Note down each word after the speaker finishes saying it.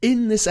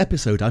In this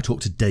episode, I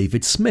talk to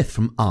David Smith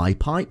from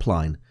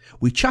iPipeline.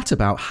 We chat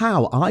about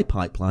how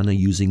iPipeline are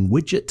using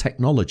widget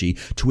technology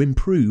to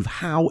improve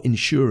how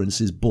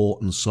insurance is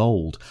bought and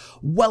sold.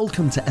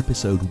 Welcome to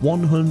episode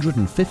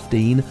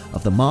 115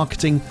 of the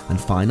Marketing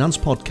and Finance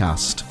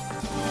Podcast.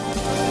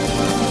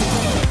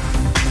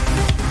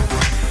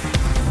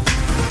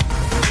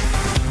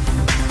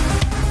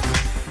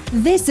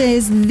 This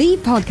is the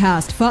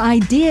podcast for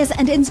ideas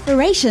and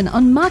inspiration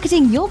on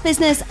marketing your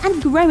business and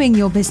growing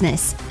your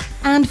business,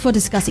 and for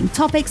discussing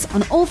topics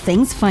on all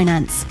things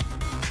finance.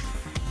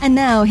 And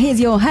now here's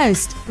your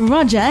host,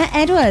 Roger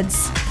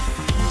Edwards.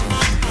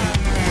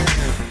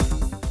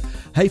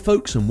 Hey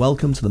folks, and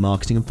welcome to the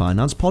Marketing and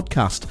Finance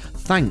Podcast.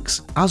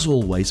 Thanks, as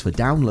always, for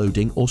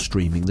downloading or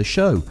streaming the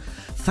show.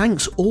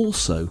 Thanks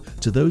also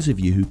to those of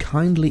you who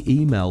kindly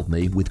emailed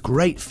me with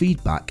great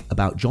feedback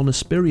about John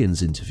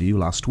Espirian's interview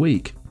last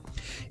week.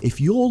 If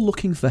you're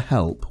looking for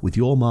help with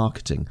your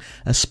marketing,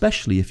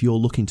 especially if you're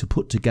looking to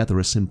put together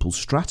a simple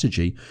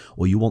strategy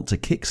or you want to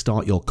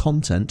kickstart your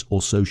content or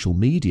social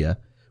media,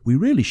 we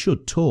really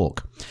should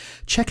talk.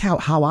 Check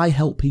out how I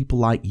help people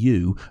like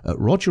you at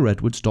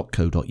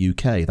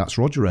rogeredwards.co.uk. That's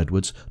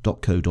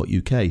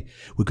rogeredwards.co.uk.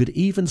 We could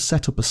even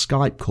set up a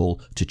Skype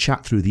call to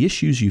chat through the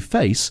issues you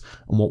face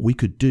and what we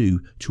could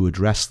do to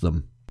address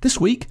them. This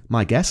week,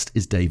 my guest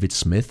is David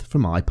Smith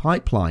from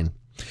iPipeline.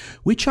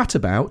 We chat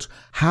about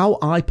how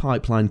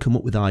iPipeline come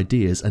up with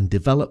ideas and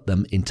develop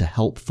them into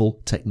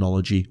helpful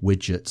technology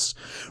widgets,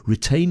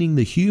 retaining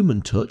the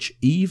human touch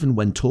even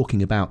when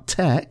talking about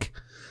tech,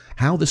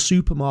 how the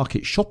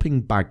supermarket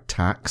shopping bag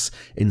tax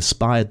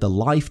inspired the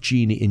Life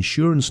Genie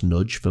insurance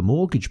nudge for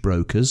mortgage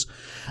brokers,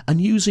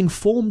 and using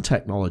form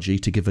technology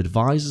to give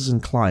advisors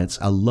and clients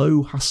a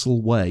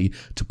low-hassle way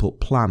to put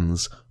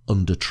plans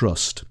under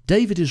trust.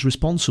 David is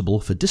responsible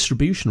for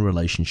distribution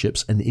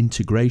relationships and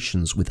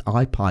integrations with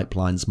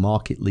iPipeline's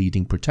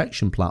market-leading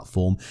protection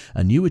platform,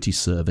 annuity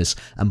service,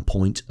 and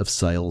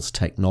point-of-sales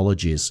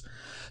technologies.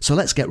 So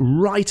let's get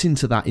right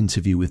into that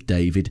interview with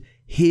David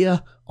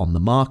here on the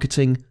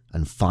Marketing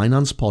and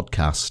Finance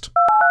Podcast.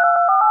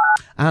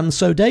 And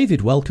so,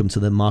 David, welcome to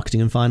the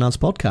Marketing and Finance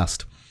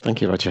Podcast. Thank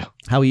you, Roger.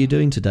 How are you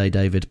doing today,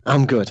 David?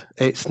 I'm good.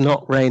 It's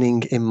not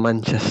raining in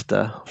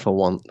Manchester for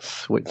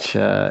once, which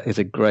is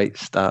a great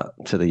start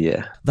to the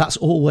year. That's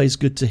always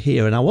good to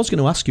hear. And I was going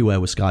to ask you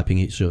where we're Skyping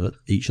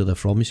each other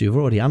from, so you've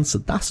already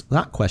answered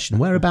that question.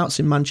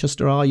 Whereabouts in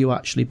Manchester are you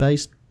actually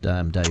based,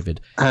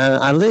 David?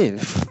 I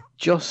live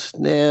just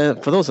near,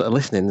 for those that are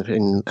listening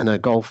and are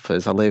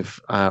golfers, I live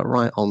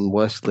right on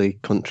Worsley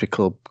Country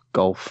Club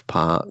Golf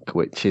Park,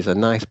 which is a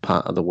nice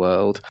part of the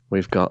world.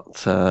 We've got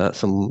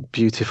some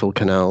beautiful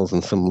canals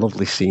and some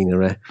lovely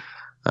scenery,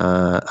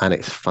 and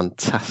it's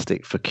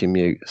fantastic for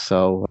commute.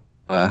 So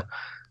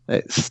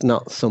it's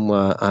not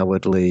somewhere I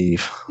would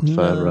leave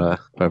for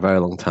a very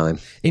long time.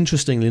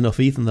 Interestingly enough,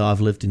 even though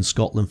I've lived in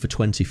Scotland for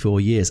 24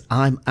 years,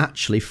 I'm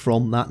actually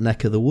from that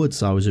neck of the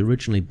woods. I was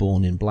originally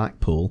born in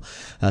Blackpool,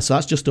 so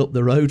that's just up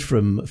the road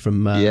from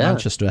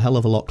Manchester, a hell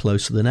of a lot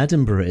closer than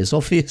Edinburgh is,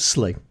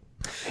 obviously.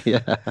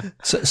 Yeah.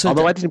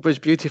 Although Edinburgh is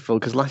beautiful,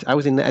 because I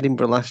was in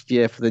Edinburgh last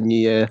year for the New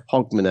Year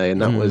Hogmanay,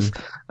 and that was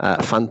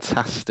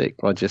fantastic,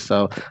 Roger.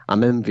 So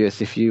I'm envious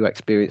if you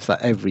experience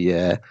that every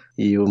year.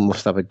 You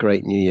must have a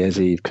great New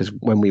Year's Eve, because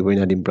when we were in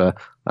Edinburgh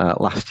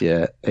last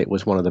year, it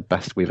was one of the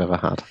best we've ever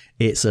had.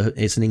 It's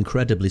an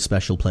incredibly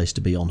special place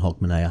to be on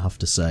Hogmanay, I have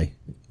to say.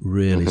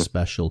 Really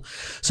special.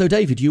 So,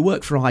 David, you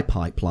work for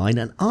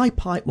iPipeline, and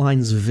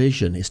iPipeline's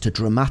vision is to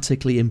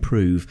dramatically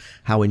improve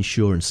how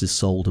insurance is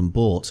sold and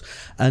bought.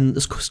 And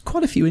there's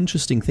quite a few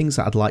interesting things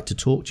that I'd like to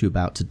talk to you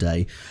about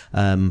today,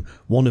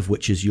 one of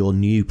which is your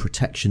new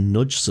protection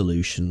nudge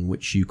solution,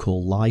 which you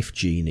call Life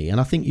Genie.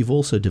 And I think you've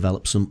also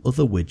developed some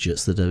other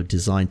widgets that are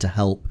designed to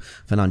help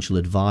financial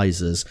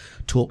advisors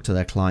talk to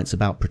their clients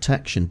about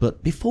protection.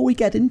 But before we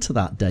get into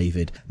that,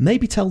 David,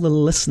 maybe tell the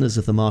listeners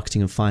of the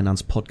Marketing and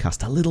Finance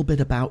Podcast a little bit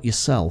about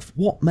yourself.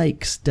 What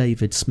makes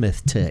David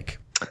Smith tick?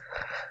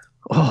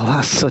 Oh,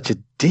 that's such a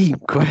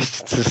deep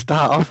question to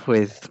start off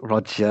with,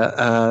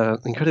 Roger.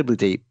 Incredibly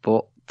deep.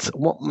 But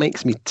what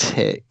makes me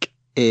tick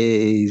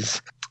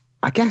is,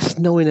 I guess,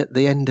 knowing at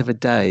the end of a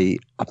day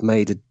I've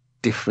made a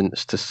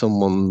difference to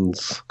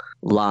someone's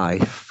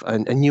life,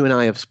 and you and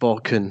I have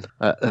spoken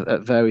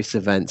at various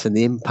events, and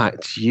the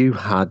impact you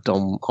had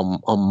on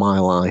my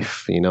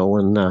life. You know,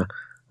 when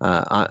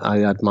I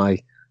had my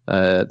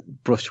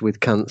brush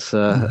with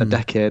cancer a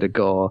decade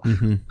ago,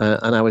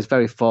 and I was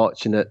very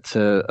fortunate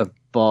to have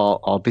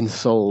bought or been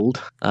sold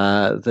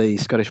the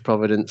Scottish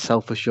Provident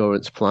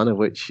Self-Assurance Plan, of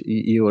which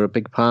you were a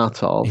big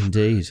part of.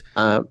 Indeed.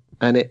 And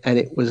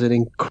it was an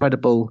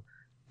incredible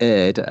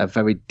aid at a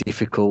very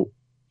difficult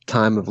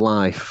time of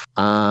life.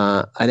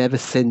 And ever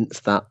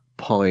since that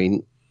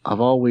point, I've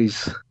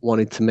always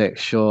wanted to make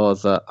sure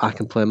that I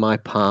can play my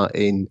part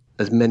in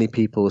as many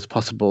people as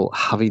possible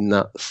having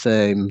that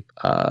same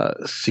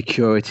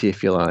security,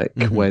 if you like,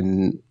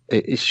 when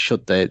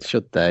should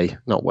they,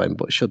 not when,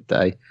 but should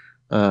they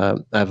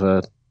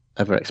ever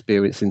ever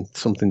experiencing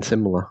something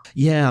similar.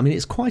 Yeah, I mean,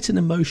 it's quite an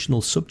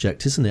emotional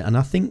subject, isn't it? And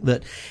I think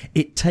that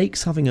it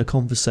takes having a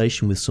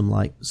conversation with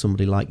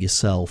somebody like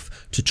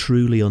yourself to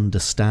truly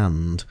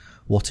understand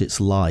what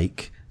it's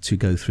like to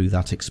go through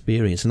that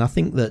experience. And I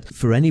think that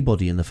for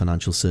anybody in the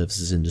financial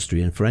services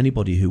industry and for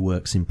anybody who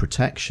works in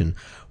protection,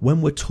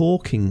 when we're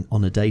talking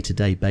on a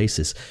day-to-day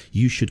basis,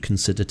 you should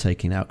consider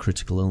taking out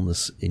critical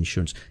illness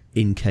insurance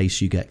in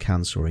case you get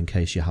cancer, or in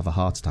case you have a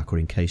heart attack, or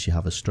in case you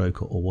have a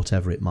stroke, or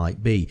whatever it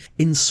might be.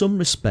 In some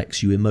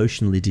respects, you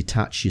emotionally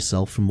detach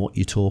yourself from what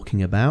you're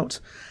talking about,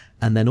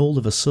 and then all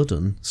of a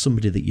sudden,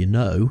 somebody that you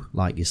know,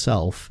 like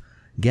yourself,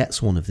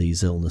 gets one of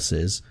these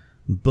illnesses,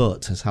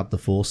 but has had the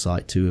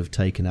foresight to have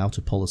taken out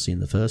a policy in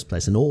the first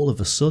place. And all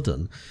of a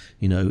sudden,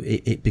 you know,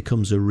 it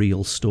becomes a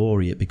real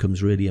story. It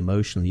becomes really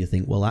emotional. You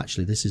think, well,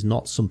 actually, this is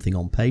not something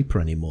on paper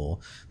anymore.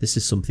 This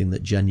is something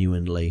that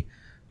genuinely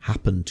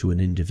happened to an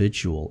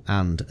individual.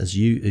 And as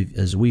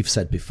we've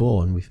said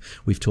before, and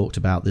we've talked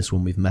about this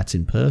when we've met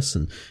in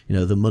person, you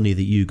know, the money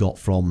that you got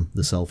from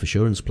the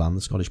self-assurance plan,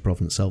 the Scottish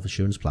Provident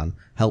self-assurance plan,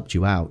 helped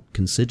you out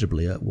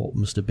considerably at what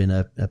must have been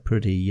a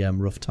pretty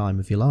rough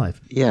time of your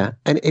life. Yeah,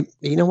 and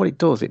you know what it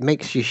does? It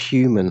makes you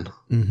human,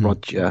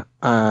 Roger.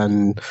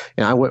 And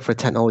you know, I work for a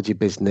technology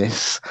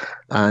business,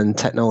 and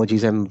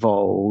technology's en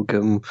vogue,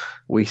 and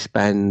we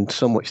spend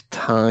so much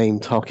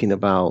time talking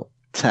about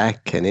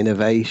tech and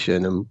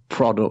innovation and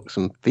products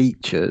and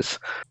features,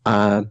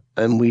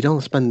 and we don't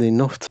spend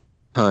enough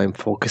time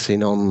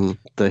focusing on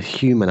the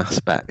human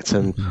aspect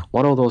and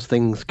what all those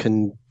things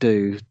can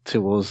do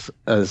to us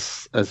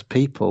as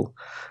people.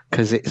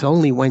 Because it's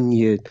only when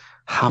you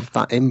have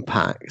that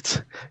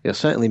impact, you know,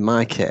 certainly in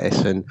my case,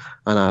 and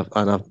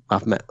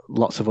I've met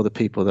lots of other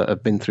people that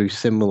have been through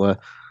similar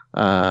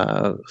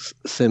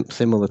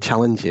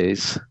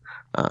challenges.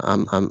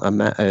 I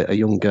met a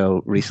young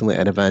girl recently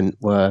at an event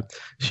where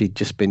she'd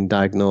just been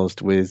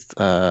diagnosed with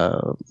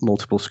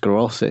multiple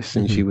sclerosis,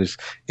 and she was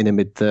in her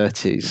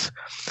mid-30s.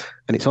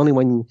 And it's only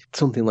when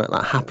something like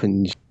that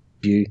happens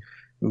you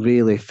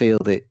really feel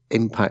the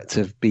impact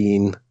of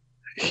being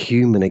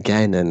human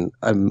again,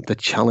 and the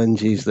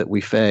challenges that we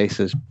face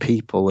as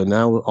people, and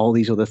now all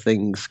these other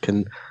things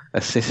can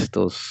assist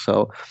us.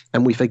 So,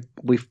 and we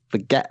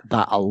forget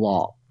that a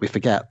lot. We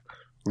forget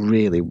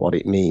really what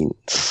it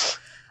means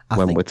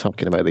when we're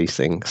talking about these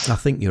things. I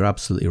think you're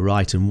absolutely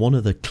right. And one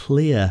of the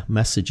clear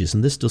messages,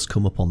 and this does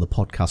come up on the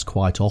podcast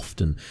quite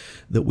often,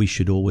 that we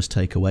should always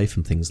take away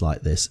from things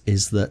like this,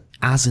 is that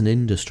as an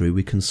industry,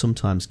 we can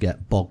sometimes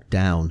get bogged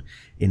down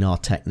in our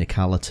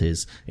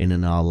technicalities,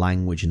 in our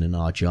language and in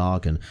our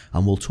jargon.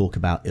 And we'll talk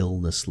about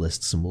illness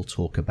lists, and we'll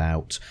talk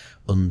about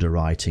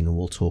underwriting, and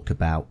we'll talk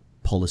about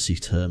policy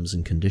terms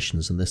and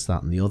conditions and this,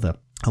 that and the other.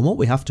 And what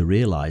we have to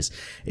realise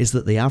is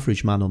that the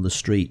average man on the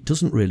street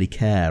doesn't really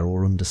care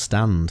or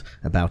understand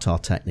about our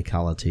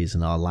technicalities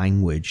and our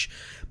language,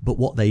 but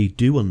what they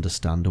do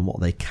understand and what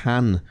they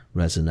can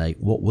resonate,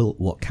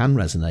 what can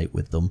resonate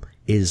with them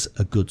is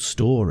a good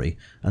story.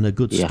 And a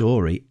good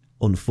story,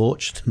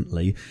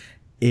 unfortunately,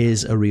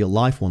 is a real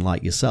life one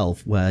like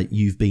yourself, where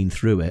you've been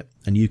through it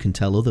and you can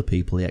tell other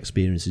people the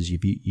experiences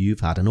you've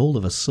had, and all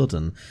of a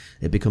sudden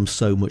it becomes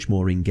so much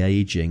more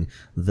engaging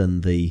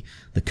than the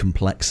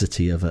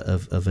complexity of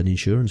an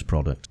insurance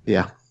product.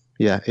 Yeah,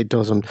 it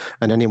does. And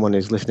anyone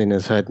who's listening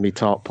has heard me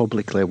talk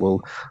publicly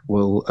will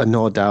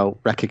no doubt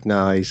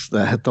recognise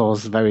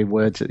those very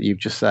words that you've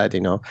just said.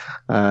 You know,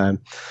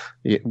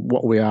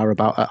 what we are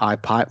about at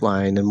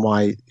iPipeline, and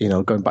why, you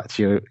know, going back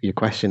to your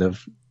question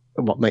of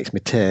what makes me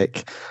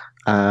tick.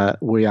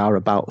 We are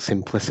about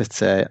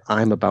simplicity.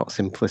 I'm about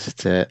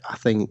simplicity. I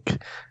think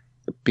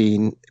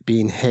being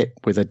hit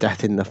with a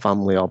death in the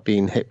family, or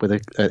being hit with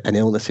an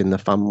illness in the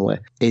family,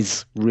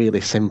 is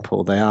really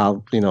simple. They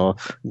are, you know,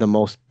 the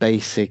most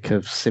basic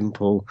of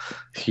simple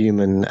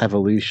human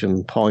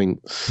evolution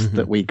points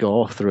that we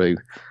go through,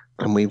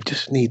 and we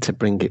just need to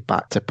bring it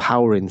back to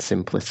power in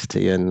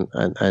simplicity and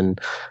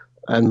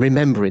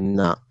remembering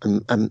that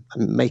and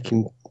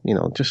making, you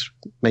know, just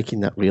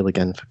making that real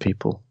again for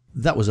people.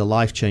 That was a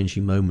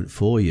life-changing moment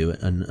for you,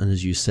 and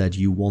as you said,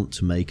 you want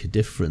to make a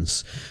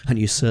difference, and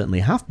you certainly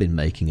have been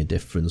making a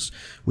difference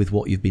with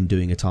what you've been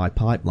doing at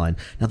iPipeline.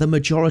 Now, the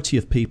majority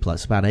of people,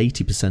 it's about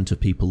 80% of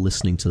people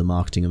listening to the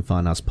Marketing and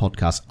Finance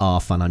podcast, are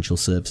financial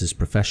services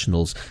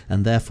professionals,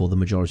 and therefore the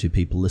majority of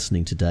people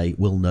listening today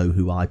will know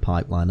who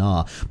iPipeline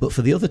are. But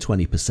for the other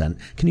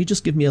 20%, can you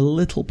just give me a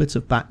little bit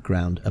of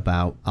background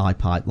about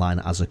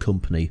iPipeline as a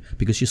company?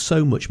 Because you're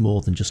so much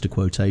more than just a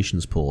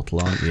quotations portal,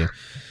 aren't you?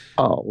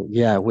 Oh,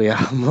 yeah, we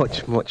are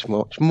much more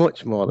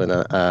than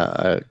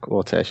a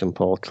quotation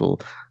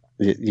portal.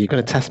 You're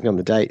going to test me on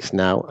the dates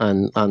now,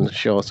 and I'm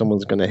sure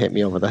someone's going to hit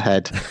me over the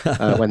head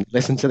when they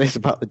listen to this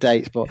about the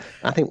dates. But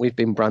I think we've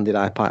been branded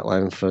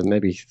iPipeline for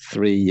maybe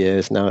 3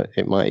 years now.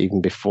 It might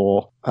even be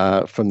 4,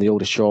 from the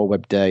older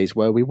SureWeb days,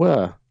 where we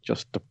were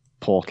just a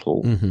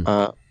portal.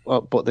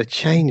 But the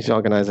change the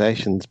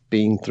organisation's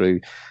been through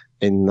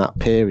in that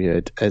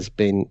period has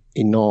been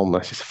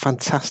enormous. It's a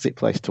fantastic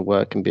place to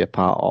work and be a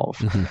part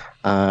of.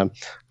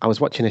 I was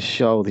watching a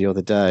show the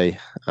other day,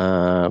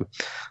 and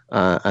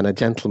a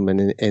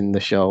gentleman in the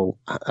show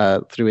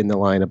threw in the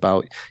line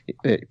about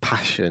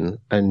passion.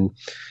 And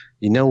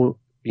you know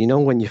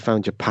when you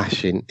found your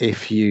passion,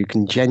 if you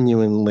can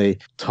genuinely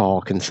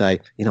talk and say,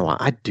 you know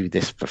what, I'd do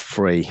this for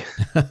free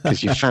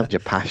because you found your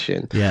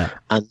passion. Yeah.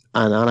 And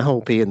I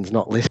hope Ian's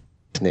not listening,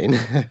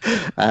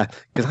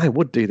 because I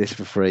would do this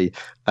for free,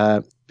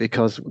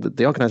 because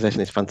the organisation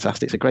is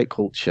fantastic. It's a great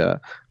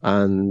culture,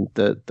 and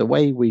the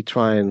way we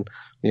try and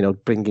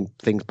bringing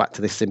things back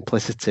to this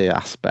simplicity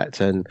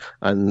aspect and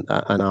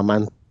our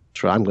mantra.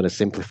 I'm going to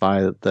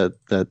simplify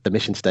the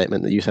mission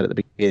statement that you said at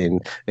the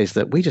beginning, is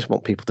that we just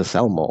want people to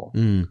sell more.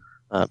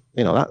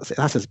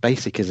 That's as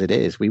basic as it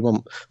is. We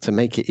want to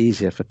make it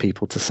easier for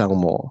people to sell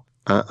more.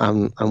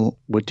 And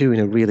we're doing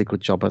a really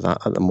good job of that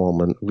at the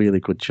moment. Really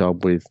good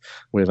job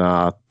with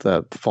our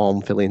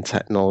form filling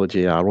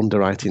technology, our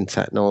underwriting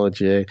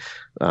technology,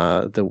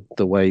 the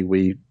way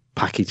we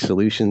package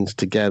solutions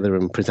together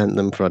and present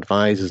them for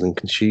advisors and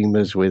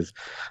consumers with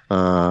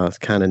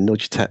kind of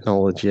nudge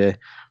technology.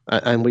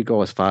 And we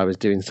go as far as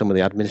doing some of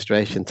the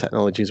administration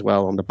technology as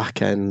well on the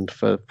back end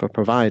for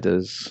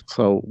providers.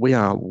 So we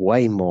are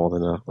way more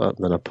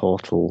than a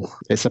portal.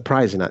 It's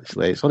surprising,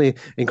 actually. It's only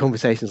in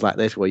conversations like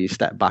this where you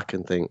step back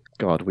and think,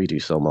 God, we do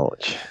so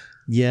much.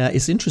 Yeah,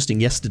 it's interesting.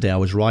 Yesterday I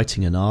was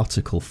writing an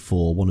article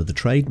for one of the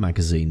trade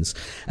magazines,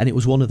 and it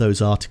was one of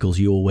those articles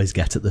you always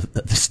get at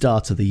the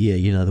start of the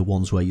year, the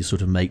ones where you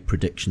sort of make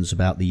predictions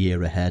about the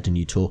year ahead and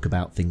you talk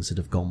about things that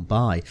have gone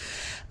by.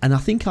 And I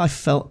think I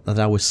felt that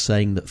I was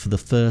saying that for the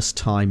first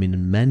time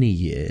in many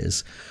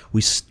years,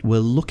 we're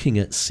looking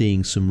at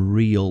seeing some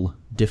real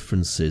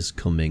differences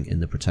coming in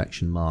the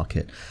protection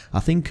market.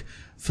 I think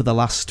for the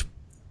last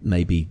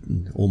maybe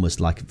almost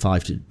like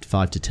 5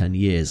 to 10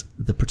 years,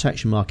 the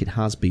protection market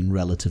has been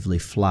relatively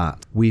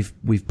flat. We've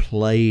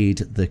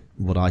played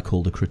what I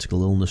call the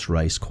critical illness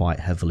race quite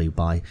heavily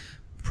by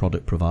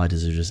product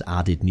providers who just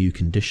added new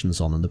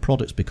conditions on, and the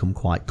product's become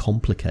quite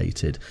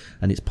complicated,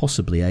 and it's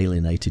possibly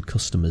alienated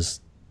customers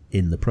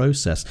in the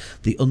process.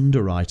 The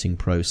underwriting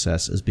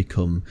process has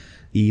become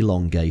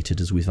elongated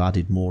as we've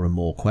added more and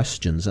more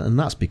questions, and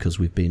that's because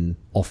we've been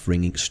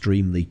offering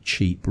extremely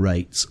cheap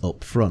rates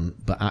up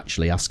front, but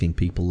actually asking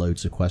people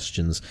loads of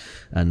questions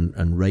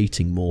and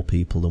rating more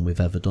people than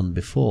we've ever done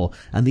before.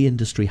 And the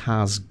industry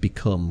has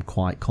become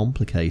quite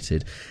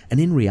complicated. And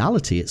in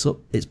reality,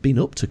 it's been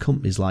up to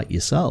companies like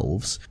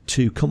yourselves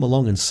to come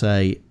along and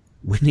say,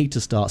 we need to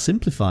start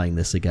simplifying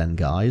this again,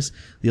 guys.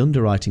 The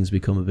underwriting's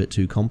become a bit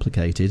too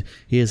complicated.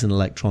 Here's an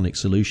electronic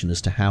solution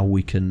as to how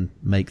we can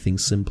make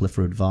things simpler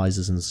for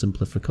advisors and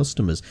simpler for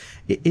customers.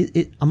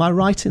 Am I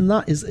right in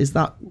that? Is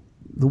that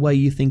the way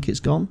you think it's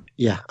gone?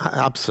 Yeah,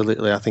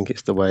 absolutely. I think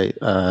it's the way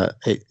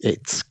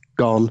it's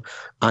gone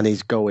and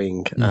is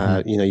going.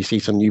 You see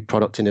some new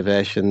product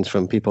innovations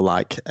from people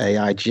like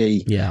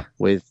AIG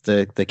with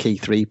the Key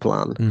 3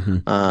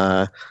 plan.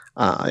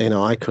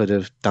 I could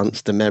have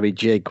danced a merry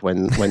jig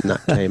when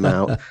that came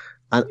out.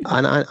 And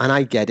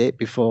I get it.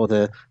 Before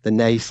the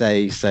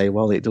naysays say,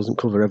 well, it doesn't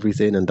cover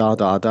everything and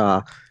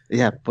da.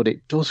 Yeah, but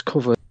it does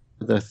cover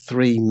the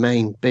three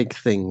main big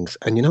things.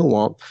 And you know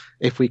what?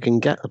 If we can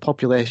get the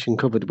population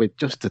covered with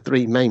just the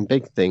three main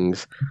big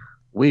things,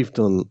 we've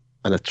done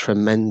a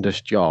tremendous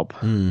job.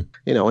 And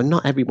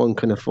not everyone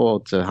can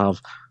afford to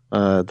have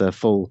the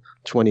full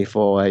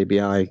 24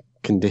 ABI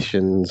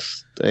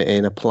conditions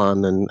in a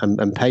plan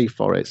and pay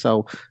for it.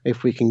 So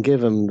if we can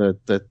give them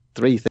the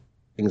three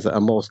things that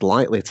are most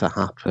likely to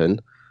happen,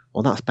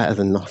 well, that's better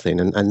than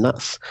nothing. And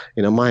that's,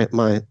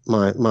 my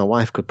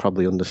wife could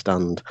probably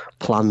understand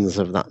plans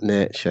of that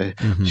nature.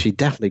 She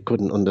definitely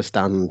couldn't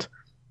understand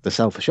the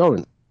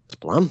self-assurance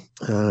plan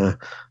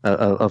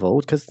of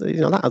old, because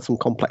that had some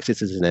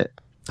complexities in it.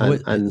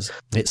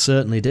 It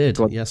certainly did.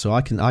 Yeah, so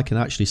I can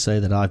actually say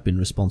that I've been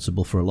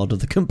responsible for a lot of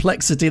the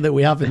complexity that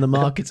we have in the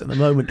market at the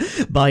moment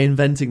by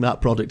inventing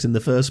that product in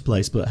the first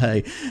place. But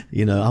hey,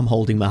 I'm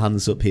holding my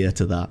hands up here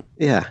to that.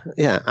 Yeah,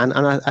 and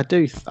I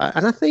do,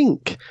 and I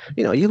think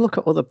you look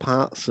at other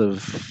parts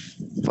of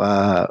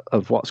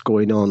what's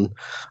going on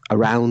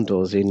around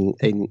us in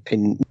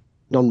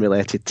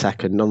non-related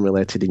tech and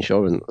non-related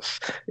insurance.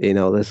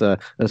 There's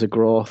a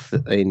growth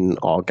in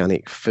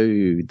organic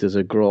food. There's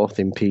a growth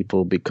in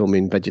people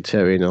becoming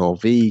vegetarian or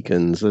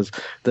vegans.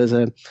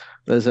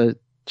 There's a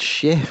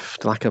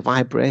shift, like a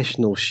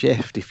vibrational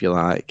shift, if you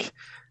like,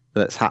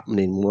 that's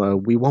happening where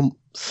we want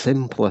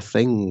simpler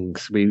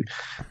things. We're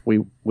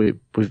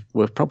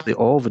probably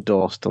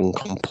overdosed on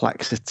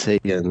complexity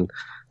and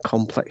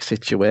complex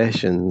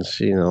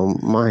situations.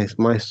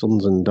 My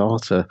sons and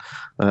daughter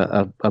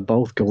are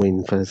both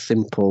going for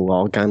simple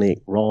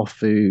organic raw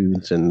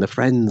foods, and the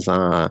friends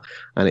are,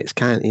 and it's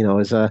kind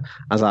of,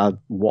 as I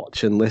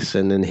watch and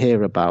listen and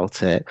hear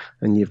about it,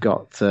 and you've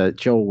got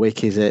Joe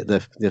Wick, is it the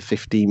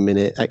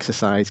 15-minute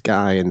exercise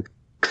guy, and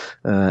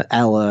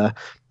Ella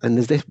And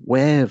there's this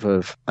wave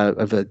of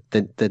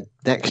the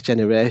next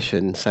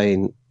generation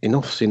saying,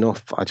 enough's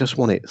enough. I just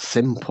want it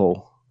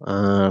simple.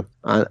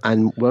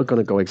 And we're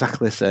going to go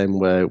exactly the same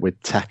way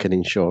with tech and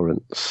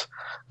insurance.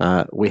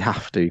 We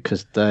have to,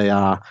 because they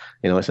are,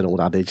 it's an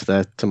old adage,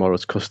 they're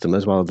tomorrow's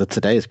customers. Well, they're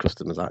today's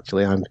customers,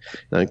 actually. I'm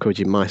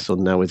encouraging my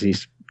son now as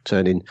he's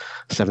turning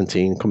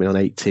 17, coming on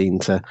 18,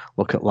 to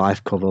look at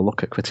life cover,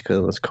 look at critical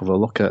illness cover,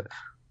 look at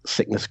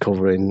sickness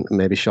cover in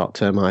maybe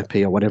short-term IP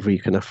or whatever you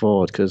can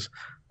afford, because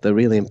they're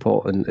really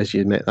important as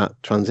you make that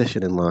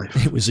transition in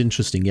life. It was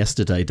interesting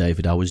yesterday,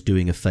 David. I was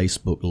doing a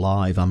Facebook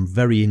Live. I'm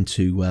very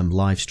into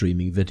live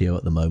streaming video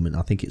at the moment.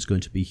 I think it's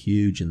going to be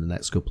huge in the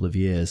next couple of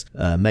years.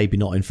 Maybe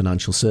not in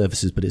financial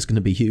services, but it's going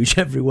to be huge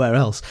everywhere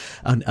else.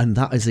 And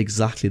that is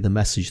exactly the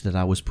message that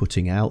I was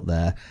putting out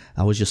there.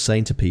 I was just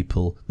saying to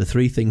people, the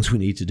 3 things we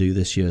need to do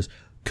this year is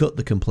cut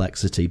the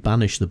complexity,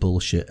 banish the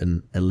bullshit,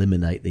 and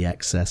eliminate the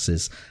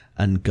excesses,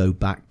 and go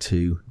back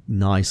to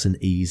nice and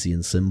easy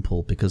and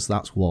simple, because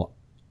that's what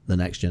the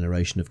next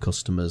generation of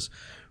customers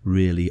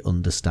really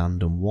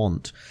understand and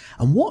want.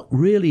 And what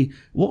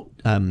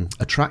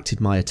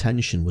attracted my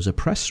attention was a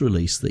press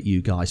release that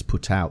you guys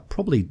put out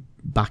probably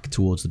back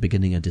towards the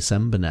beginning of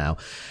December now.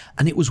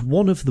 And it was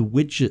one of the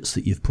widgets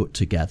that you've put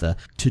together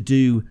to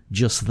do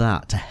just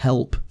that, to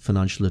help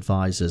financial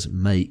advisors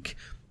make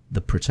the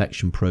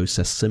protection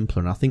process simpler.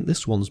 And I think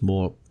this one's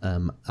more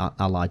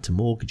allied to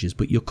mortgages,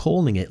 but you're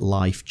calling it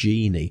Life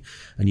Genie,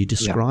 and you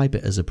describe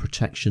it as a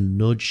protection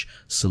nudge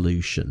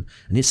solution.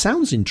 And it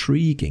sounds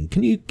intriguing.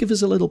 Can you give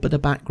us a little bit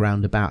of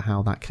background about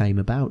how that came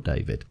about,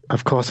 David?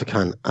 Of course I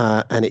can.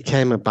 And it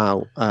came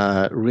about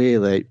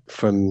really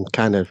from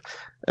kind of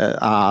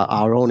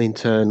our own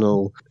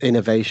internal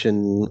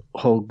innovation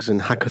hugs and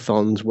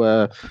hackathons,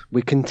 where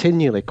we're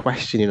continually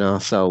questioning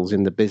ourselves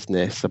in the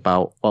business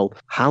about, well,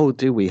 how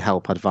do we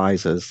help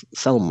advisors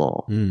sell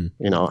more?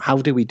 How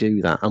do we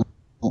do that? And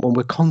when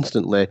we're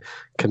constantly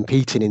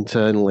competing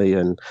internally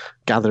and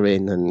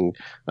gathering and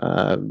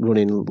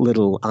running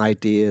little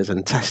ideas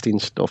and testing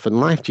stuff, and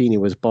Life Genie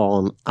was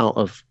born out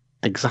of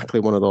exactly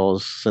one of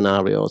those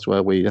scenarios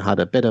where we had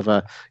a bit of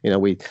a,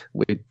 we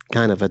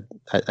kind of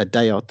a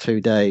day or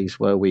 2 days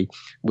where we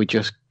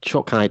just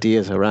chuck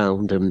ideas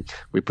around and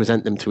we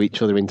present them to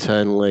each other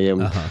internally,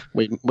 and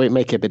we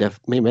make it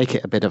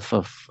a bit of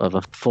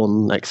a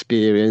fun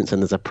experience,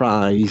 and there's a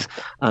prize.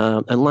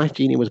 And Life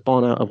Genie was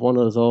born out of one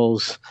of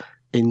those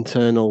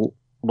internal,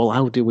 well,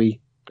 how do we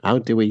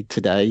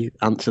today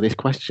answer this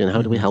question?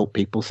 How do we help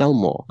people sell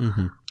more?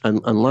 And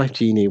Life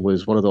Genie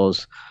was one of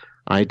those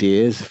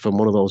ideas from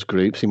one of those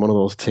groups in one of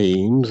those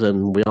teams,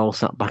 and we all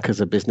sat back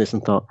as a business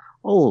and thought,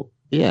 oh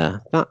yeah,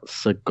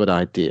 that's a good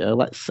idea,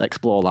 let's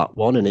explore that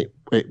one. And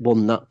it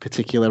won that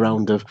particular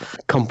round of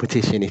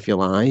competition, if you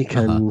like.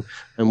 And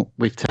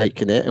we've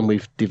taken it and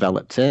we've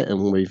developed it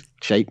and we've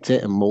shaped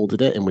it and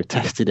molded it and we've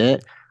tested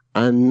it,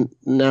 and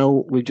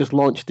now we've just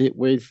launched it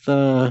with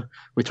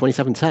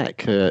 27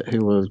 Tech,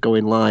 who are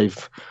going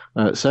live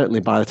certainly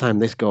by the time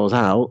this goes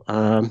out,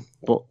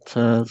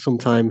 but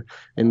sometime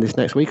in this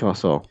next week or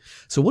so.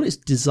 So what it's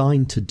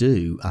designed to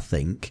do, I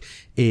think,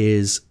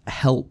 is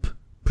help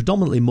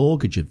predominantly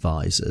mortgage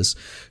advisors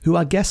who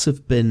I guess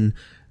have been,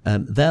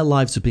 their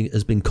lives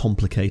has been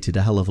complicated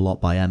a hell of a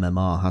lot by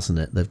MMR, hasn't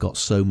it? They've got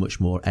so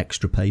much more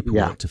extra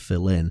paperwork to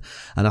fill in.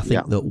 And I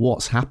think that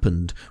what's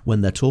happened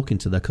when they're talking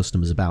to their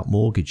customers about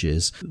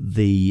mortgages,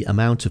 the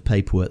amount of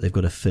paperwork they've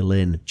got to fill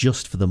in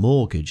just for the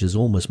mortgage has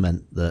almost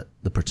meant that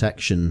the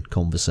protection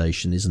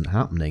conversation isn't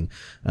happening.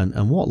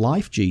 And what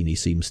Life Genie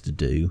seems to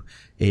do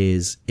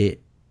is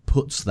it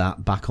puts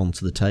that back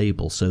onto the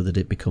table so that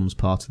it becomes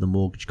part of the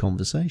mortgage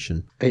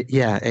conversation.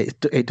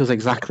 It does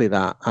exactly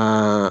that.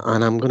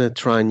 And I'm going to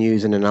try and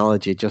use an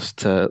analogy just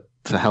to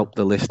help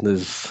the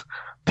listeners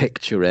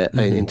picture it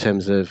in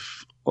terms of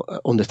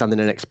understanding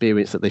an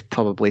experience that they've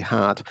probably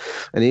had.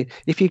 And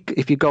if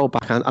you go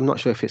back, I'm not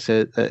sure if it's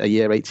a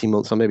year, 18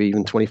 months, or maybe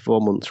even 24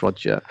 months,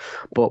 Roger,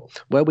 but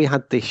where we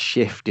had this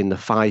shift in the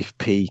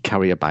 5p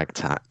carrier bag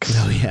tax.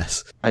 Oh,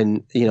 yes.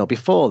 And,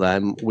 before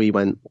then, we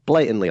went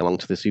blatantly along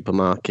to the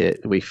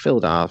supermarket. We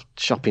filled our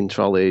shopping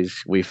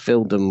trolleys. We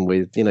filled them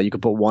with, you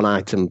could put one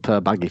item per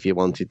bag if you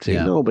wanted to.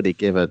 Yeah. Nobody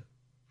gave a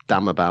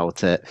damn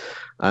about it.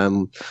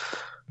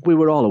 We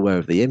were all aware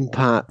of the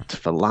impact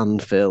for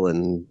landfill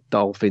and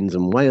dolphins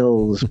and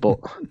whales, but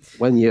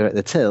when you're at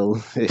the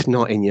till, it's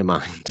not in your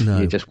mind. No.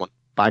 You just want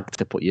a bag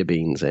to put your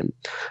beans in.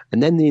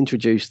 And then they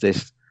introduced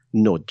this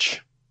nudge,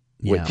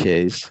 which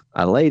is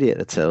a lady at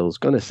the till is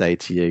going to say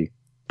to you,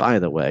 by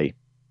the way,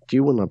 do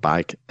you want a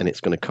bag? And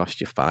it's going to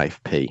cost you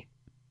 5p.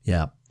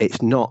 Yeah.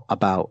 It's not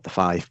about the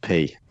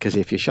 5p, because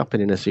if you're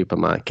shopping in a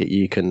supermarket,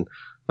 you can...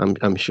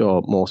 I'm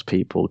sure most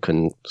people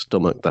can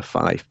stomach the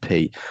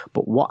 5p.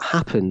 But what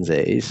happens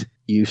is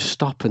you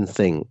stop and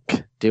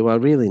think, do I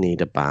really need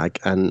a bag?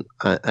 And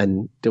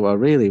do I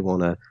really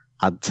want to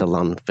add to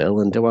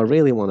landfill? And do I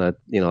really want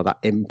to, that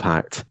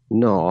impact?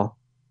 No,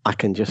 I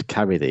can just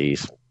carry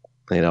these,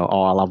 or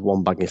I'll have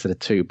one bag instead of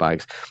two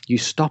bags. You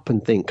stop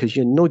and think because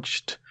you're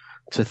nudged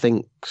to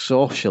think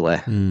socially.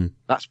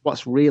 That's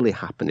what's really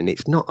happening.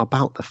 It's not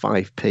about the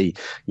 5p.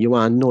 You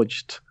are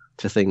nudged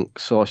to think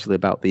socially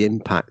about the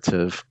impact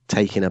of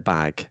taking a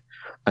bag.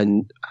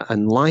 And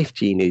Life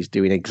Genie is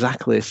doing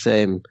exactly the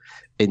same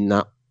in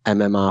that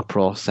MMR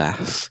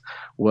process,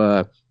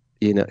 where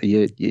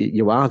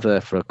you are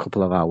there for a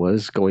couple of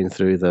hours going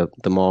through the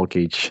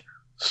mortgage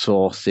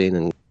sourcing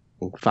and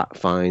fact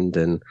find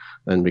and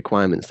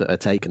requirements that are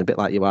taken, a bit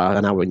like you are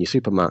an hour in your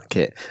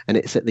supermarket. And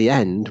it's at the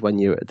end, when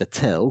you're at the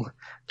till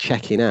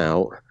checking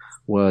out,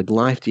 where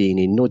Life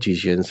Genie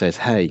nudges you and says,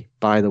 hey,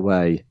 by the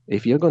way,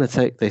 if you're going to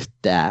take this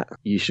debt,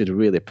 you should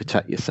really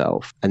protect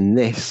yourself. And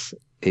this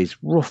is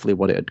roughly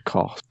what it would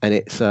cost. And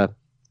it's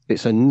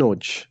a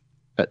nudge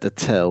at the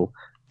till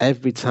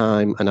every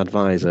time an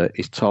advisor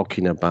is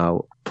talking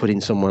about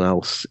putting someone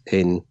else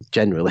in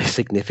generally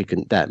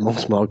significant debt.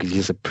 Most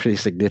mortgages are pretty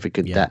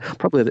significant debt,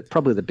 probably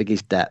the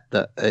biggest debt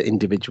that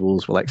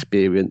individuals will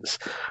experience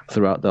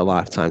throughout their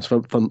lifetimes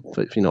for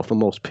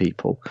most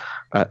people.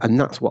 And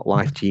that's what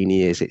Life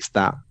Genie is. It's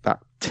that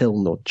till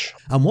nudge.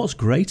 And what's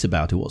great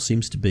about it, what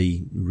seems to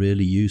be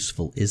really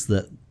useful, is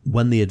that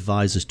when the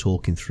advisor's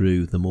talking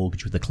through the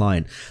mortgage with the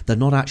client, they're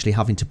not actually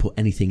having to put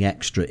anything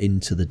extra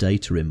into the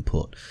data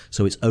input.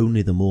 So it's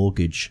only the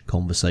mortgage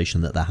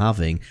conversation that they're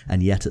having.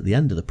 And yet at the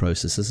end of the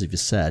process, as you've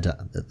said,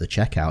 at the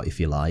checkout, if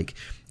you like,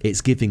 it's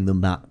giving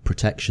them that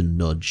protection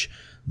nudge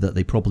that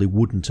they probably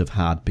wouldn't have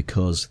had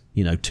because,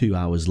 2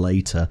 hours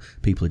later,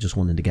 people are just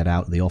wanting to get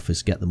out of the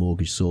office, get the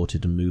mortgage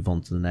sorted and move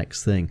on to the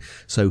next thing.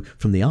 So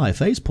from the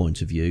IFA's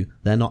point of view,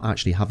 they're not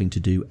actually having to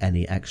do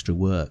any extra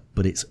work,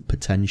 but it's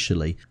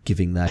potentially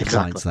giving their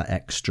clients that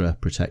extra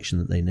protection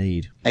that they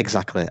need.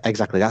 Exactly.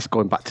 That's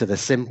going back to the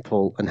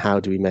simple and how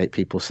do we make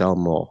people sell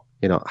more?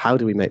 How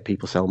do we make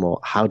people sell more?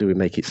 How do we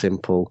make it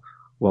simple?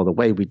 Well, the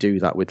way we do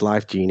that with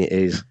Life Genie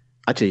is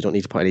actually you don't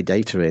need to put any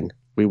data in.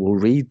 We will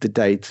read the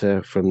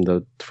data from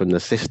the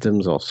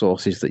systems or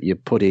sources that you're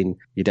putting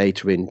your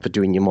data in for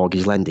doing your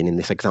mortgage lending in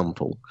this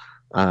example,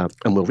 and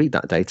we'll read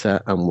that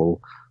data and we'll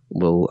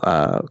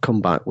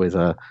come back with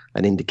an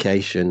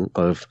indication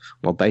of,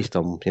 well, based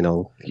on,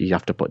 you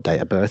have to put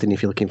date of birth in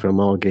if you're looking for a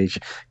mortgage,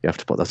 you have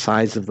to put the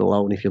size of the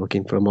loan if you're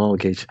looking for a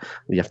mortgage,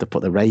 you have to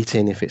put the rate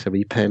in if it's a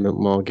repayment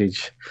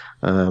mortgage,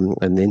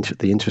 and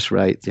the interest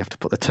rate, you have to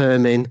put the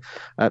term in.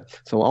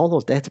 So all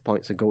those data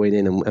points are going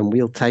in and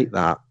we'll take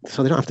that,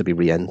 so they don't have to be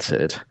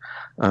re-entered,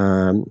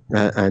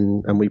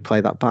 and we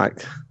play that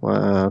back.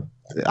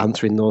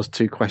 Answering those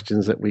two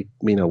questions that we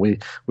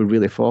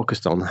really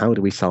focused on. How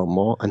do we sell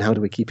more and how do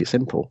we keep it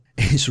simple?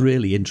 It's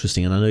really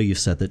interesting. And I know you've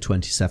said that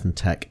 27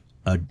 Tech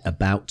are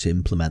about to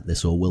implement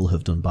this or will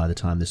have done by the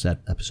time this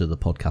episode of the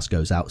podcast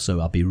goes out.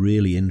 So I'll be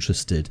really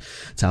interested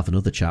to have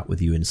another chat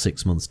with you in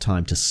 6 months'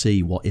 time to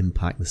see what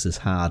impact this has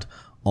had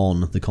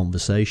on the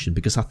conversation,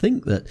 because I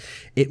think that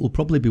it will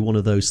probably be one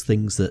of those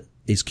things that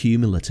is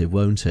cumulative,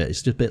 won't it?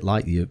 It's just a bit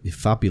like the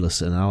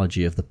fabulous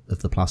analogy of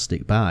the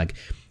plastic bag.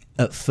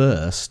 At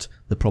first,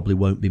 there probably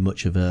won't be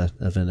much of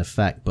an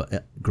effect,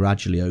 but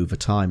gradually over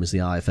time, as the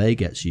IFA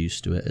gets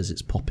used to it, as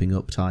it's popping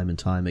up time and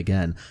time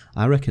again,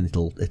 I reckon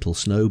it'll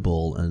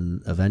snowball,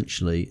 and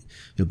eventually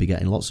you'll be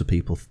getting lots of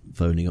people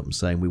phoning up and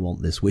saying, we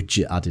want this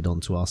widget added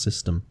onto our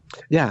system.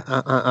 Yeah,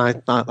 I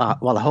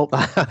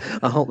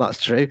hope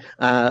that's true,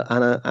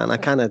 and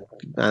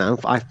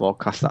I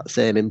forecast that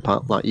same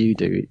impact like you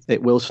do.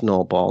 It will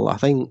snowball. I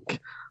think.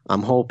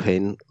 I'm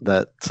hoping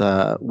that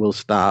we'll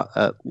start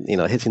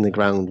hitting the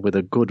ground with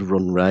a good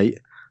run rate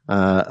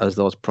as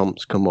those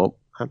prompts come up.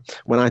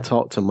 When I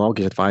talk to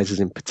mortgage advisors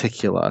in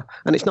particular,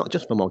 and it's not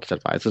just for mortgage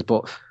advisors,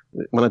 but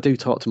when I do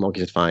talk to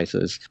mortgage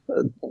advisors,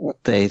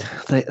 they're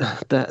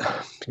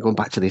going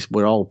back to this,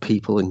 we're all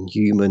people and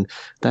human.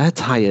 They're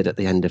tired at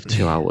the end of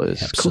 2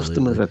 hours. Absolutely.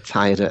 Customers are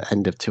tired at the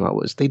end of 2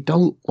 hours. They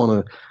don't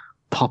want to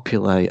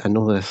populate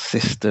another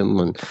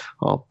system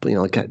or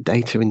get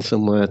data in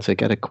somewhere to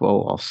get a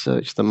quote or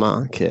search the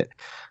market.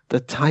 They're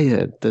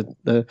tired.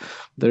 They're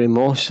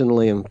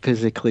emotionally and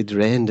physically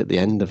drained at the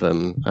end of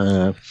them.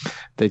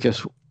 They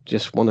just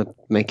want to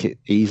make it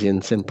easy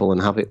and simple and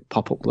have it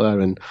pop up there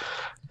and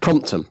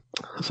prompt them.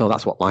 So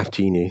that's what Life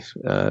Genie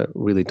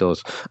really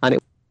does. And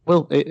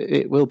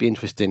it will be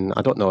interesting.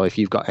 I don't know if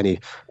you've got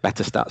any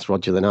better stats,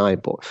 Roger, than I,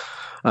 but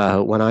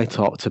when I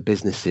talk to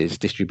businesses,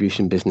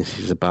 distribution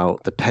businesses,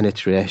 about the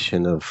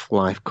penetration of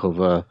life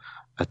cover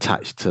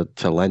attached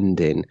to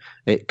lending,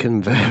 it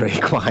can vary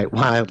quite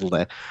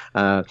wildly.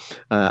 I'm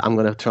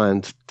going to try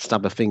and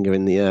stab a finger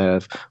in the air.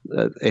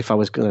 If I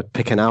was going to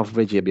pick an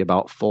average, it'd be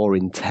about 4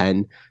 in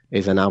 10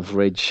 is an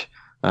average.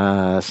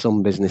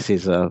 Some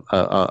businesses are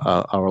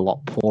a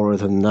lot poorer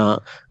than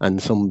that,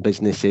 and some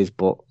businesses,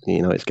 but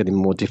it's getting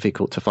more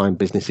difficult to find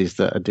businesses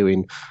that are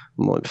doing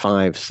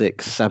 5,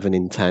 6, 7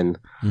 in 10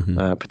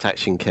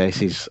 protection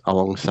cases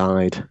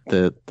alongside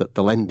the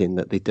lending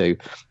that they do,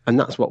 and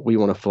that's what we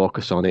want to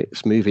focus on.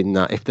 It's moving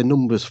that. If the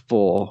number's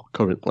 4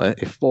 currently,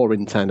 if 4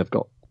 in 10 have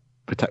got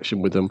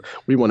protection with them.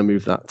 We want to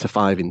move that to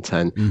 5 in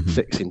 10,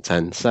 6 in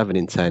 10, 7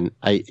 in 10,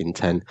 8 in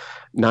 10,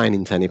 9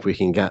 in 10 if we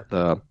can get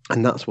there.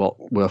 And that's what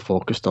we're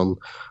focused on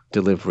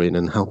delivering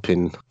and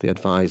helping the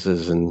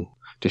advisors and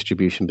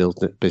distribution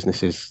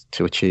businesses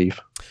to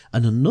achieve.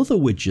 And another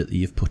widget that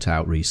you've put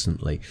out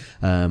recently,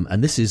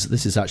 and this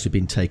has actually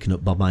been taken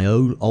up by my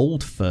own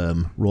old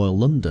firm, Royal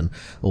London,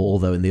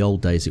 although in the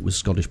old days it was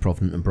Scottish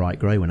Provident and Bright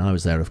Grey when I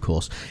was there, of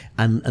course.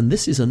 And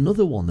this is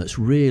another one that's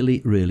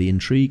really, really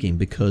intriguing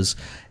because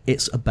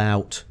it's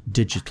about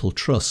digital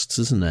trusts,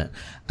 isn't it?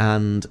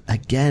 And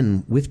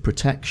again, with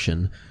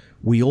protection,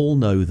 we all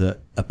know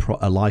that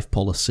a life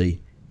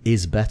policy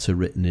is better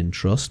written in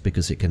trust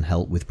because it can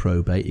help with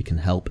probate, it can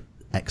help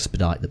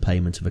expedite the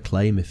payment of a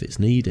claim if it's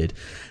needed.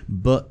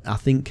 But I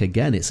think,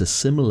 again, it's a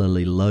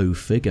similarly low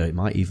figure. It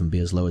might even be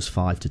as low as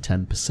 5 to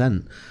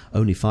 10%.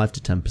 Only 5 to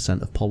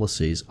 10% of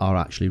policies are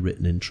actually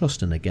written in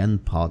trust. And again,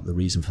 part of the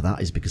reason for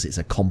that is because it's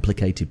a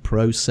complicated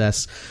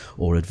process,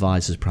 or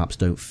advisors perhaps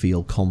don't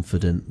feel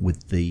confident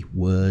with the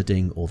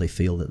wording, or they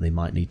feel that they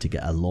might need to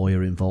get a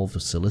lawyer involved, a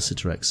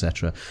solicitor,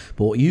 etc.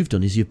 But what you've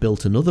done is you've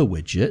built another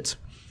widget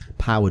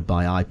powered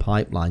by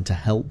iPipeline to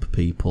help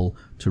people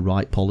to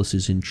write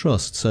policies in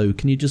trust. So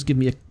can you just give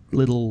me a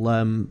little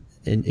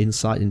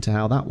insight into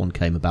how that one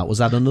came about? Was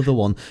that another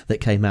one that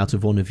came out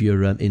of one of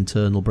your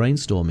internal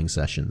brainstorming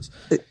sessions?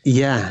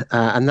 Yeah,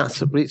 and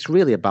it's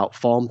really about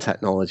form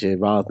technology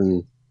rather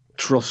than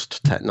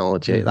trust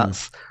technology.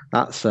 That's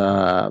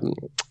an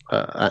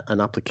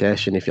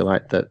application, if you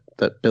like,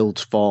 that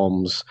builds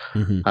forms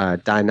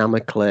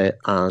dynamically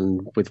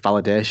and with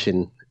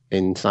validation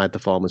inside the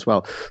form as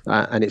well,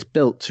 and it's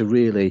built to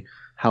really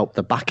help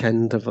the back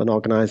end of an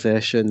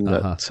organisation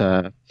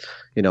that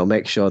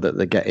make sure that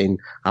they're getting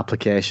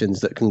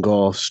applications that can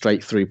go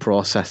straight through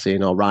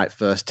processing or right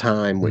first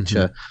time, which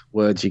are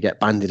words you get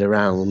bandied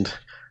around.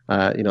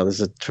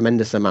 There's a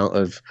tremendous amount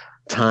of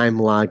time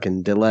lag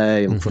and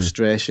delay and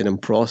frustration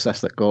and process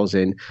that goes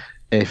in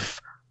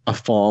if a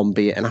form,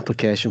 be it an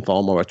application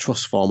form or a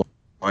trust form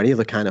or any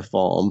other kind of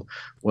form,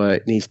 where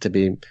it needs to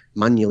be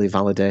manually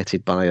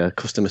validated by a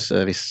customer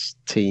service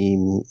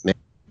team,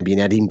 maybe in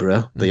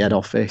Edinburgh, the head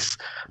office,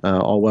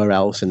 or where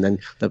else, and then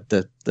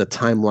the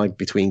time lag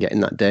between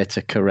getting that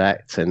data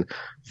correct and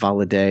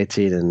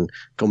validated and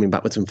coming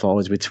backwards and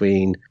forwards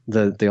between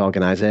the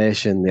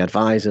organisation, the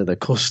advisor, the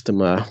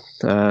customer,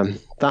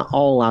 that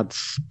all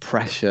adds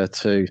pressure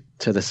to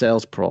the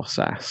sales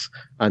process.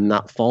 And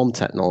that form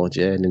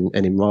technology, and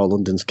in Royal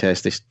London's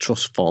case, this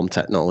trust form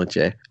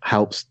technology,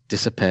 helps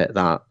dissipate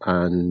that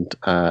and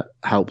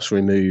helps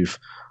remove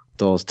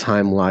those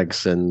time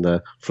lags and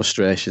the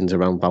frustrations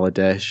around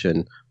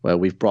validation, where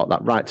we've brought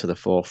that right to the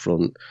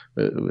forefront.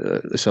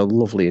 It's a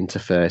lovely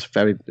interface,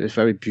 it's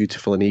very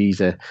beautiful and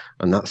easy,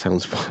 and that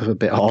sounds a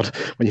bit odd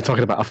when you're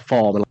talking about a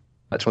form, an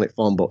electronic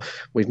form, but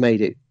we've made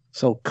it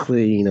so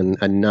clean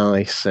and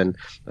nice, and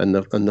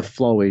the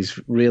flow is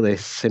really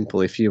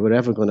simple. If you were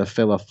ever going to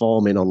fill a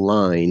form in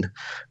online,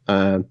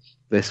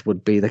 this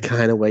would be the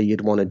kind of way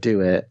you'd want to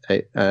do it,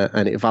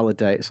 and it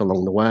validates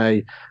along the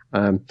way,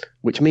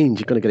 which means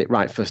you're going to get it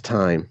right first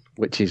time,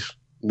 which is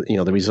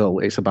the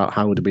result. It's about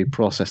how do we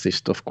process this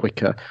stuff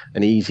quicker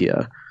and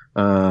easier,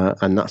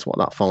 and that's what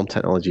that form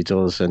technology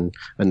does, and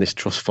this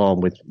trust form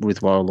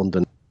with Royal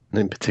London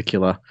in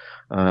particular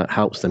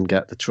helps them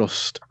get the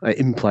trust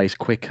in place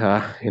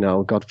quicker.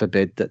 God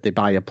forbid that they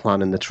buy a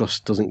plan and the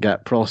trust doesn't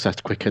get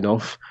processed quick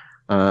enough.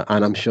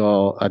 And I'm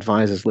sure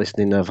advisors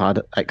listening have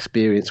had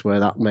experience where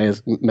that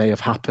may have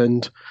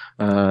happened.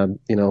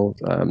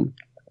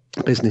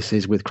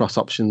 Businesses with cross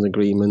options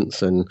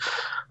agreements and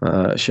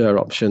share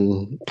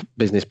option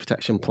business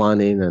protection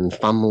planning, and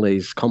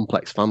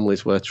complex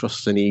families where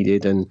trusts are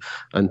needed, and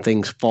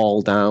things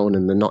fall down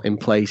and they're not in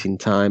place in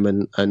time,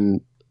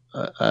 and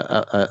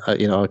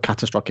a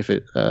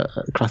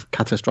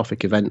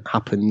catastrophic event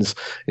happens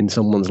in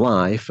someone's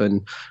life,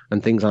 and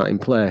things aren't in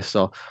place.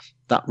 So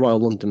that Royal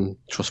London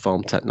trust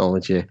form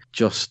technology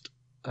just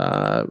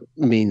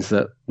means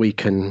that we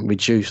can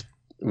reduce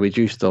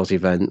those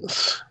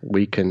events.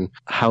 We can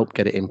help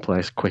get it in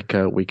place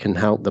quicker. We can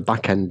help the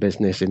back end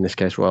business, in this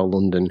case Royal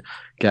London,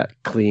 get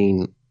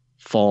clean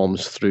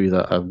forms through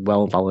that are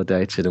well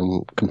validated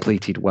and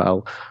completed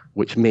well,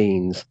 which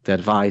means the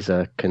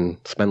advisor can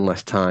spend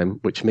less time,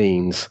 which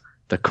means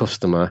the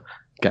customer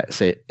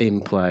gets it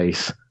in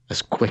place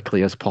as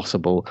quickly as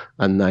possible,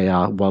 and they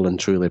are well and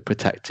truly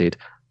protected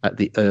at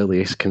the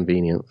earliest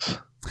convenience.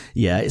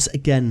 Yeah, it's,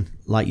 again,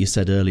 like you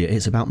said earlier,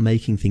 it's about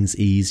making things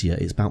easier.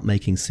 It's about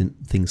making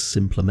things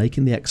simpler,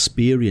 making the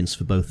experience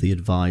for both the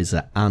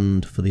advisor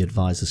and for the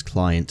advisor's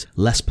client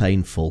less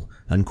painful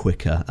and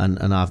quicker.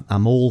 And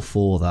I'm all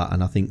for that.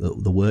 And I think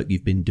that the work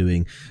you've been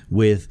doing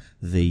with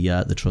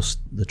the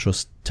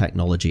trust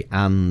technology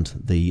and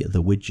the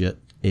widget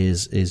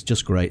is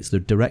just great. It's the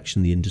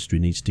direction the industry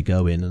needs to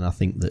go in, and I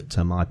think that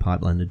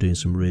iPipeline are doing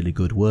some really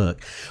good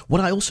work.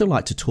 What I also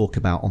like to talk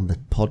about on the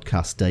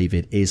podcast,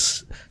 David,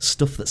 is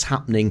stuff that's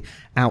happening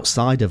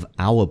outside of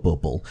our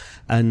bubble,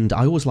 and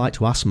I always like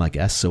to ask my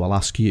guests, so I'll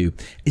ask you,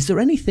 is there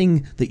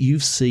anything that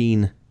you've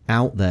seen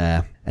out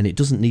there, and it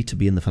doesn't need to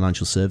be in the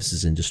financial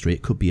services industry.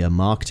 It could be a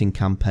marketing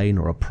campaign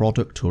or a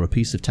product or a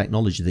piece of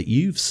technology that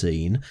you've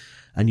seen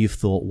and you've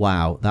thought,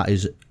 wow, that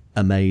is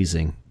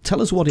amazing.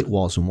 Tell us what it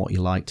was and what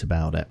you liked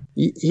about it.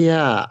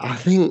 Yeah, I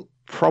think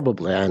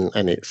probably,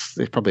 and it's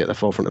probably at the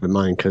forefront of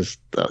my mind because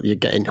you're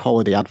getting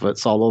holiday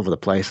adverts all over the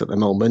place at the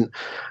moment.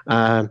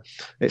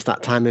 It's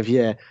that time of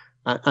year.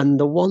 And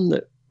the one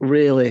that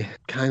really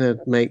kind of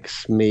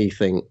makes me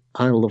think,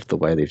 I love the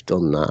way they've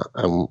done that,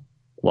 and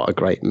what a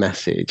great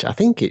message. I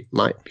think it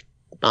might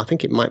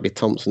be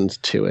Thompson's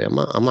TUI.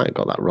 I might have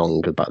got that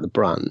wrong about the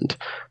brand,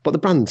 but the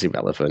brand's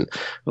irrelevant.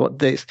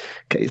 It's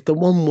the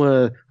one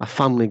where a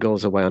family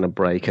goes away on a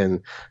break,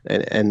 and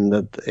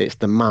it's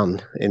the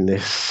man in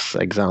this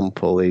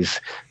example.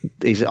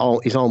 He's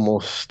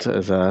almost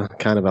as a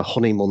kind of a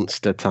honey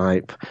monster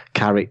type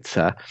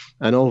character,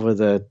 and over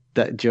the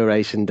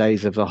duration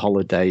days of the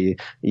holiday,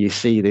 you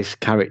see this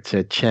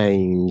character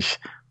change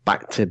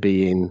back to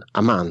being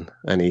a man,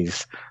 and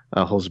he's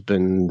a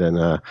husband and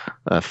a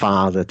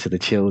father to the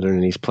children,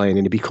 and he's playing,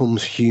 and he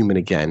becomes human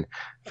again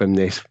from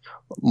this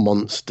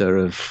monster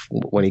of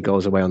when he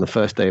goes away on the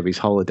first day of his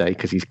holiday,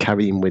 because he's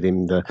carrying with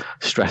him the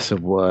stress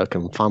of work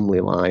and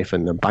family life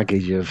and the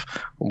baggage of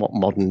what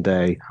modern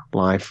day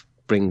life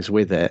brings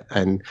with it,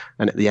 and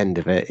at the end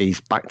of it,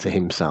 he's back to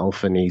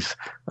himself, and he's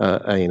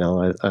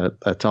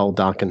a tall,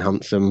 dark, and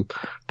handsome,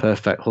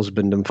 perfect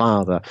husband and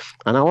father.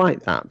 And I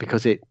like that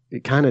because it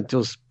kind of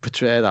does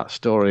portray that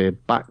story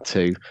back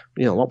to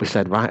what we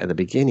said right at the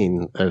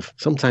beginning of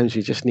sometimes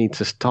you just need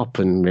to stop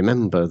and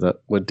remember that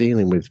we're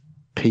dealing with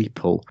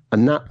people,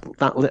 and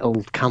that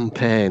little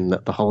campaign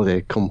that the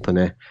holiday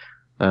company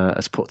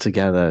has put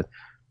together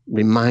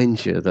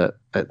reminds you that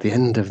at the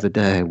end of the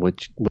day, we're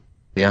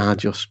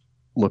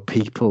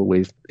people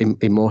with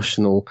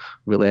emotional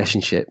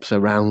relationships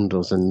around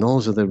us, and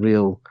those are the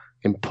real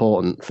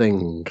important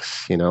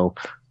things.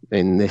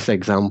 In this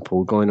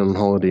example, going on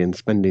holiday and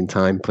spending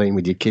time playing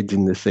with your kids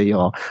in the sea,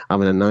 or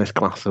having a nice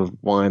glass of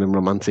wine and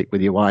romantic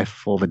with your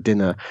wife over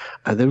dinner,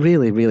 are the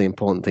really, really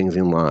important things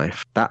in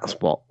life. That's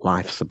what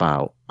life's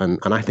about, and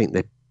I think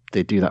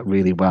they do that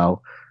really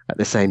well at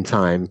the same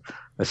time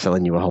as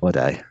selling you a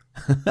holiday.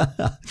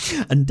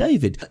 And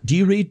David, do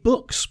you read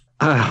books?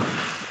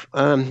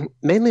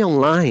 Mainly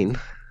online.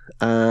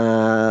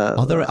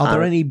 Are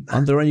there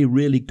any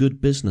really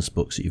good business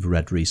books that you've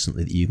read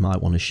recently that you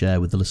might want to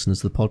share with the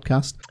listeners of the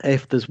podcast?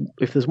 If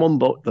there's one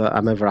book that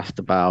I'm ever asked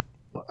about,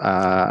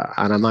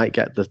 and I might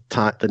get the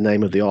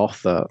name of the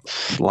author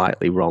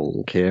slightly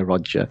wrong here,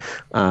 Roger,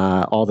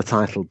 or the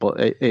title, but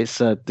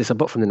it's a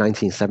book from the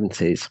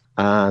 1970s,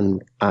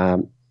 and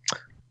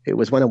it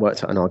was when I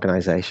worked at an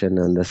organisation,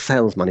 and the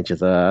sales manager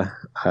there,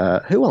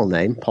 who I'll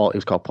name, he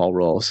was called Paul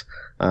Rose.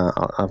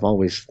 I've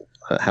always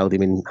held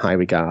him in high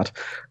regard.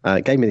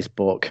 Gave me this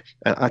book,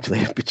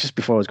 actually just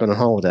before I was going on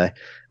holiday,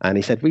 and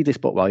he said, read this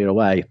book while you're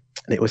away.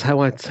 And it was How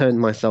I Turned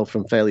Myself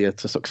from Failure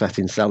to Success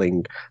in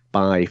Selling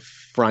by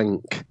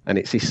Frank, and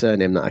it's his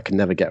surname that I can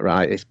never get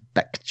right. It's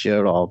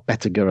Beckger or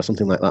Bettiger or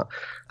something like that.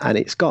 And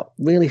it's got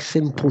really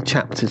simple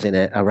chapters in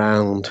it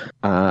around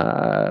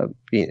around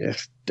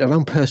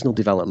personal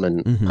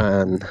development,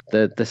 and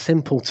they're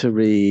simple to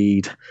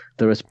read.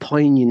 They're as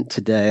poignant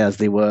today as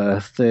they were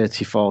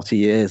 30, 40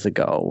 years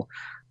ago.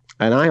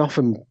 And I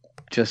often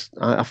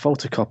I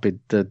photocopied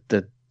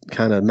the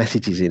kind of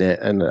messages in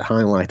it and a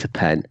highlighter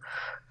pen.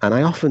 And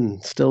I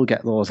often still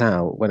get those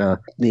out when I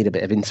need a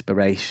bit of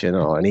inspiration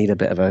or I need a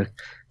bit of a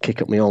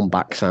kick up my own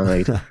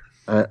backside.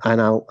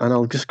 and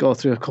I'll just go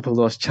through a couple of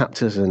those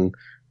chapters and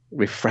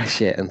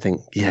refresh it and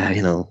think,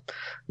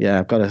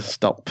 I've got to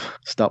stop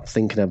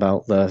thinking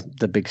about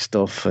the big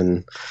stuff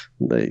and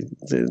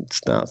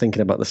start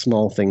thinking about the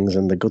small things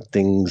and the good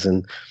things.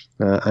 And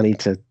I need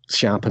to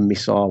sharpen my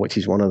saw, which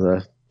is one of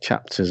the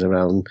chapters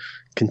around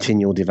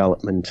continual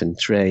development and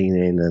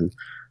training. And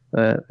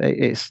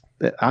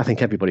I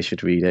think everybody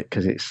should read it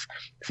because it's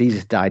easy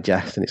to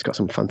digest and it's got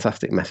some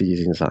fantastic messages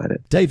inside it.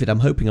 David,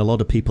 I'm hoping a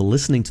lot of people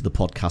listening to the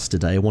podcast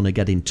today want to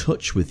get in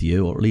touch with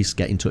you, or at least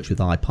get in touch with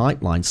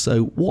iPipeline.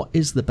 So what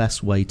is the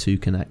best way to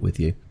connect with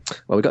you?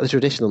 Well, we've got the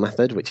traditional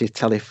method, which is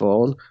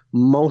telephone.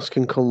 Most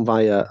can come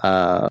via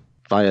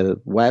the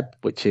web,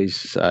 which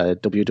is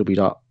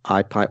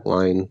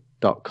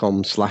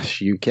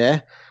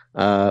www.ipipeline.com/UK.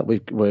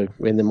 We're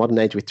in the modern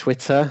age with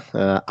Twitter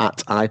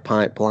at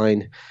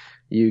iPipeline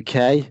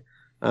UK.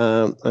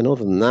 And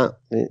other than that,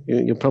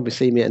 you'll probably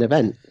see me at an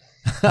event.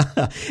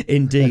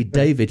 Indeed.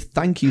 David,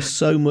 thank you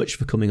so much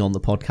for coming on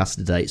the podcast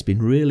today. It's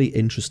been really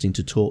interesting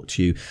to talk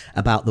to you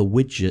about the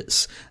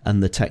widgets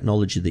and the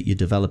technology that you're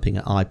developing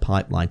at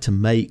iPipeline to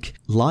make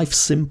life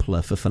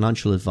simpler for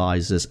financial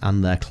advisors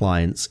and their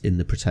clients in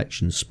the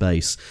protection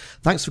space.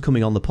 Thanks for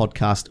coming on the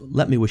podcast.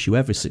 Let me wish you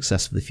every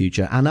success for the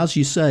future. And as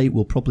you say,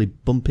 we'll probably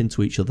bump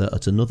into each other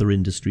at another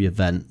industry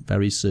event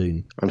very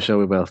soon. I'm sure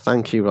we will.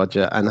 Thank you,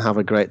 Roger, and have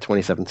a great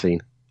 2017.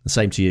 The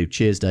same to you.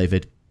 Cheers,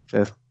 David.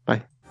 Cheers.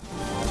 Bye.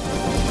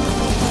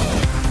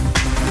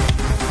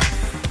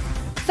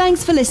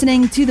 Thanks for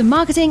listening to the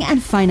Marketing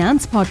and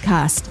Finance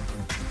Podcast.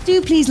 Do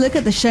please look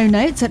at the show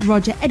notes at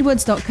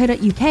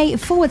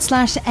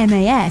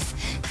rogeredwards.co.uk/MAF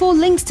for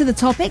links to the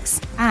topics,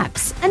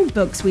 apps, and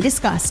books we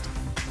discussed.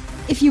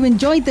 If you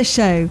enjoyed the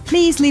show,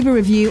 please leave a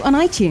review on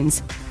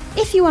iTunes.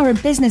 If you are a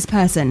business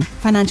person,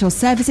 financial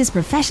services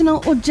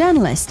professional, or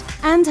journalist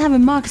and have a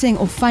marketing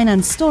or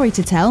finance story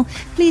to tell,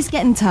 please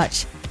get in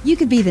touch. You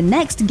could be the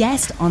next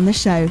guest on the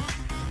show.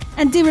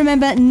 And do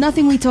remember,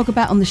 nothing we talk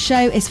about on the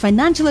show is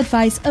financial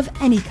advice of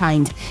any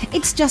kind.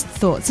 It's just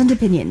thoughts and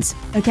opinions,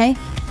 okay?